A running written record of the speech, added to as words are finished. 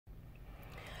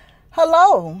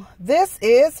Hello, this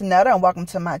is Netta and welcome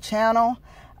to my channel.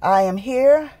 I am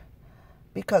here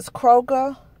because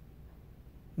Kroger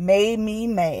made me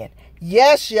mad.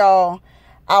 Yes, y'all,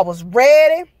 I was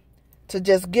ready to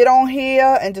just get on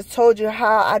here and just told you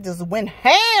how I just went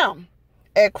ham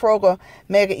at Kroger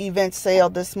mega event sale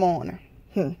this morning.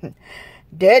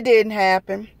 That didn't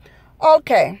happen.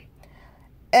 Okay,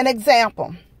 an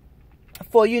example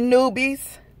for you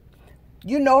newbies.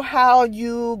 You know how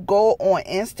you go on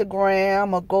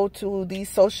Instagram or go to these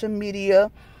social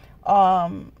media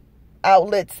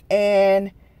outlets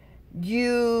and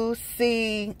you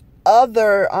see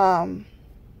other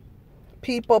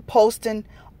people posting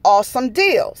awesome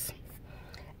deals.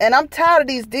 And I'm tired of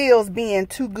these deals being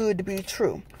too good to be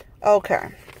true. Okay.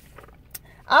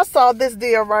 I saw this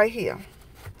deal right here.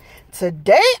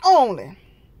 Today only,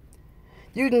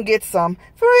 you can get some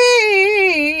free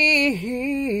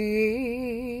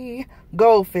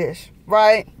goldfish,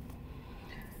 right?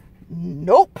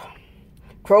 Nope.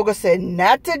 Kroger said,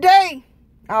 not today.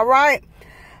 All right.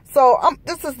 So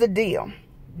this is the deal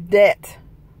that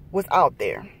was out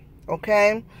there.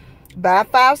 Okay. Buy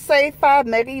 5, save 5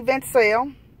 mega event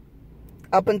sale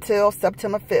up until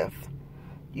September 5th.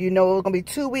 You know, it's going to be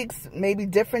 2 weeks, maybe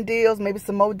different deals, maybe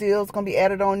some more deals going to be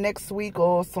added on next week,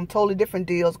 or some totally different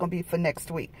deals going to be for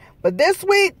next week. But this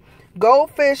week,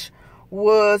 goldfish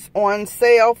was on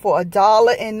sale for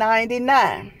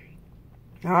 $1.99.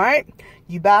 All right.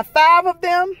 You buy 5 of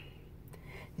them,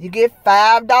 you get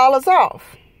 $5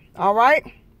 off. All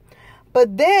right.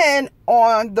 But then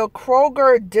on the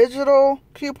Kroger digital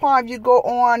coupon, if you go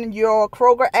on your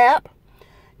Kroger app,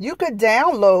 you could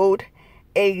download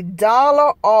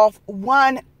 $1 off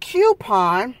 1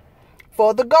 coupon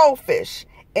for the goldfish,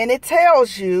 and it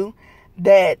tells you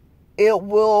that it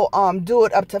will do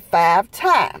it up to 5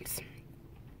 times.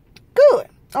 Good.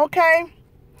 Okay.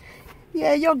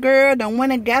 Yeah, your girl done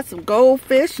went and got some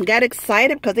goldfish and got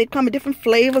excited because they come in different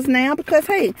flavors now. Because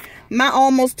hey, my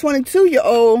almost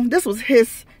 22-year-old, this was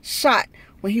his shot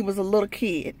when he was a little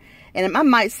kid, and I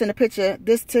might send a picture of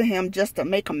this to him just to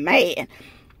make him mad.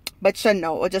 But you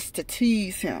know, or just to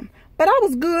tease him. But I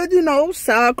was good, you know,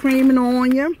 sour cream and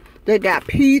onion. They got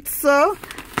pizza,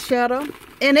 cheddar,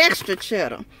 and extra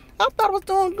cheddar. I thought I was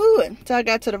doing good until I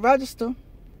got to the register.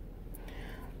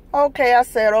 Okay, I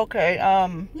said, okay,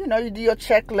 you know, you do your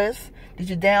checklist. Did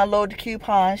you download the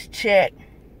coupons? Check.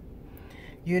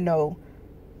 You know,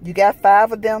 you got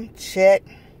 5 of them? Check.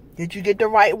 Did you get the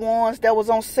right ones that was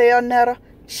on sale, Netta?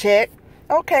 Check.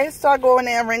 Okay, so I go in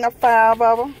there and ring up 5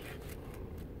 of them.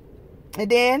 And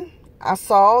then I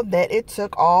saw that it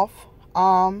took off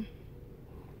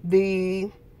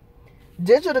the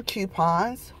digital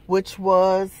coupons, which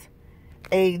was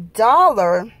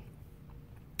 $1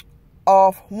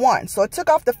 off 1. So it took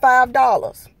off the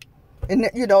 $5. And,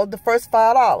 you know, the first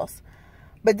 $5.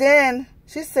 But then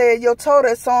she said, your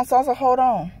total is so-and-so. I said, hold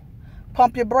on.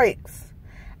 Pump your brakes.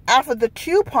 After the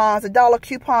coupons, $1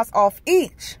 coupons off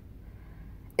each,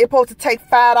 it's supposed to take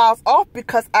 $5 off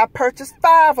because I purchased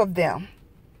 5 of them.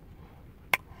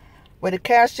 Well, the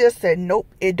cashier said, nope,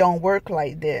 it don't work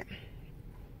like that.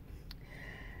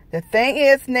 The thing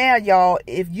is now, y'all,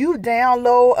 if you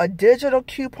download a digital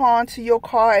coupon to your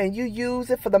car and you use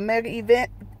it for the mega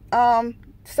event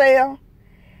sale,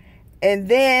 and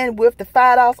then with the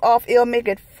 $5 off, it'll make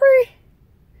it free.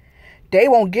 They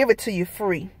won't give it to you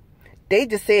free. They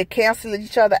just said cancel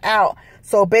each other out.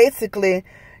 So basically,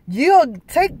 you'll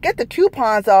get the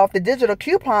coupons off, the digital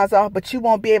coupons off, but you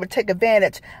won't be able to take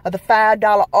advantage of the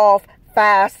 $5 off,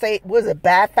 5 save, what is it,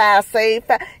 buy 5, save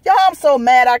 5. Y'all, I'm so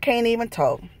mad I can't even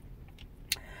talk.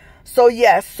 So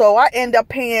yes, so I end up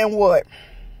paying what?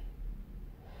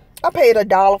 I paid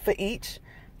 $1 for each.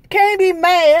 Can't be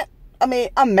mad. I mean,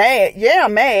 I'm mad. Yeah,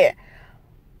 I'm mad.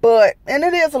 But, and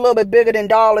it is a little bit bigger than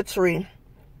Dollar Tree.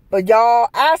 But y'all,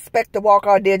 I expect to walk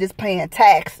out there just paying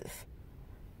taxes.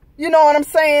 You know what I'm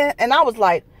saying? And I was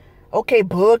like, okay,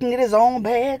 Bug can get his own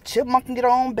bag. Chipmunk can get her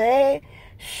own bag.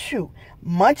 Shoot.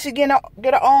 Munchie get her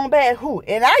own bag. Who?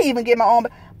 And I even get my own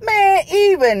bag. Man,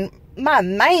 even my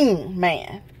main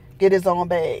man get his own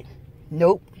bag.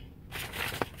 Nope.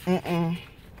 I'm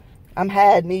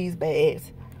hiding these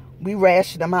bags. We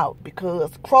ration them out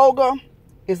because Kroger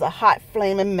is a hot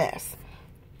flaming mess.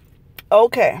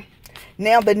 Okay.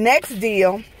 Now the next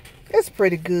deal is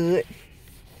pretty good.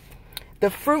 The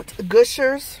Fruit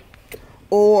Gushers,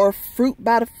 or Fruit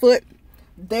by the Foot,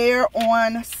 they're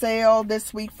on sale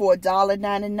this week for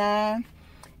 $1.99.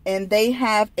 And they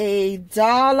have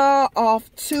 $1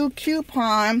 off 2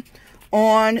 coupon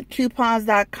on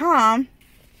coupons.com.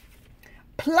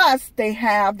 Plus, they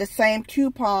have the same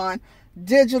coupon,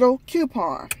 digital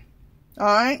coupon. All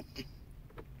right.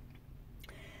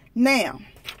 Now,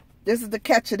 this is the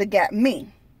catcher that got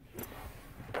me.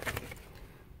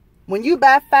 When you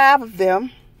buy 5 of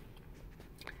them,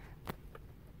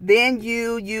 then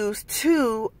you use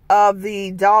 2 of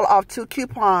the $1 off 2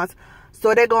 coupons.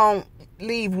 So they're going to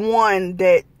leave one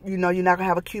that, you know, you're not going to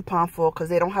have a coupon for because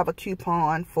they don't have a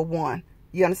coupon for one.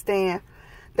 You understand?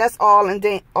 That's all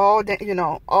all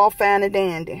fine and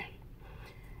dandy.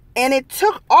 And it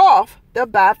took off the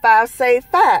buy 5, save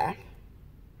 5.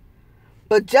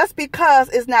 But just because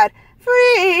it's not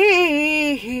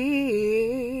free,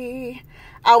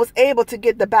 I was able to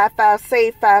get the buy 5,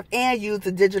 save 5 and use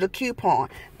the digital coupon.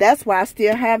 That's why I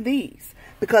still have these.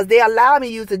 Because they allow me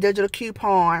to use the digital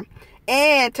coupon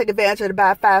and take advantage of the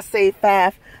buy 5, save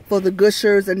 5 for the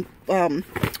Gushers and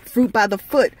fruit by the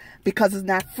foot because it's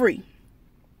not free.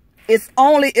 It's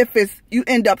only if you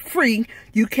end up free,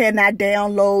 you cannot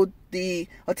download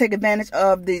or take advantage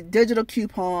of the digital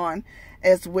coupon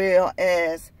as well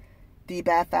as the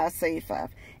buy 5, save 5.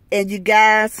 And you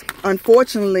guys,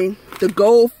 unfortunately, the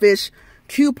goldfish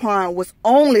coupon was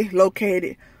only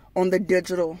located on the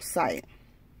digital site.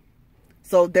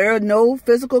 So there are no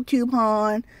physical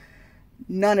coupon,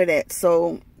 none of that.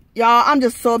 So, y'all, I'm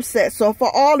just so upset. So for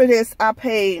all of this, I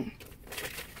paid,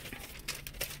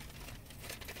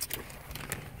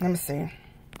 let me see,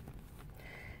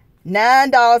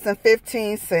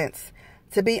 $9.15.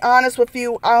 To be honest with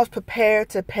you, I was prepared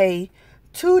to pay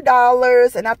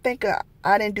 $2, and I think I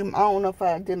don't know if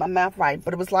I did my math right,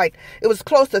 but it was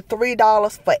close to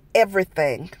 $3 for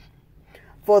everything,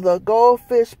 for the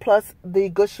goldfish plus the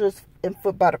Gushers and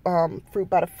fruit by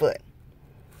the foot.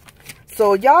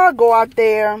 So y'all go out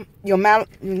there, your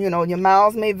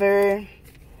miles may vary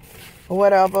or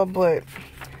whatever, but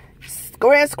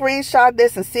go ahead and screenshot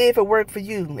this and see if it worked for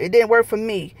you. It didn't work for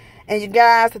me. And you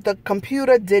guys, the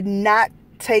computer did not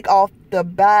take off the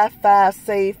buy 5,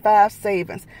 save 5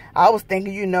 savings. I was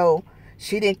thinking,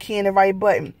 she didn't key in the right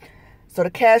button. So the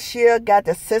cashier got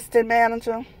the assistant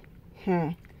manager.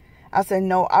 I said,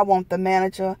 no, I want the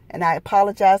manager. And I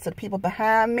apologize to the people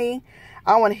behind me.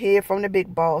 I want to hear from the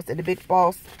big boss. And the big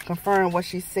boss confirmed what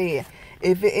she said.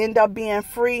 If it end up being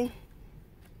free,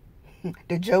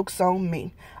 the joke's on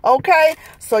me. Okay?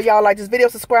 So y'all like this video,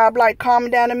 subscribe, like,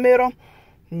 comment down the middle.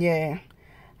 Yeah.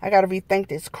 I got to rethink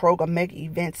this Kroger mega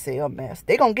event sale mess.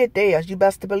 They going to get theirs. You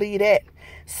best to believe that.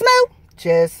 Smooth.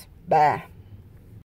 Just bye.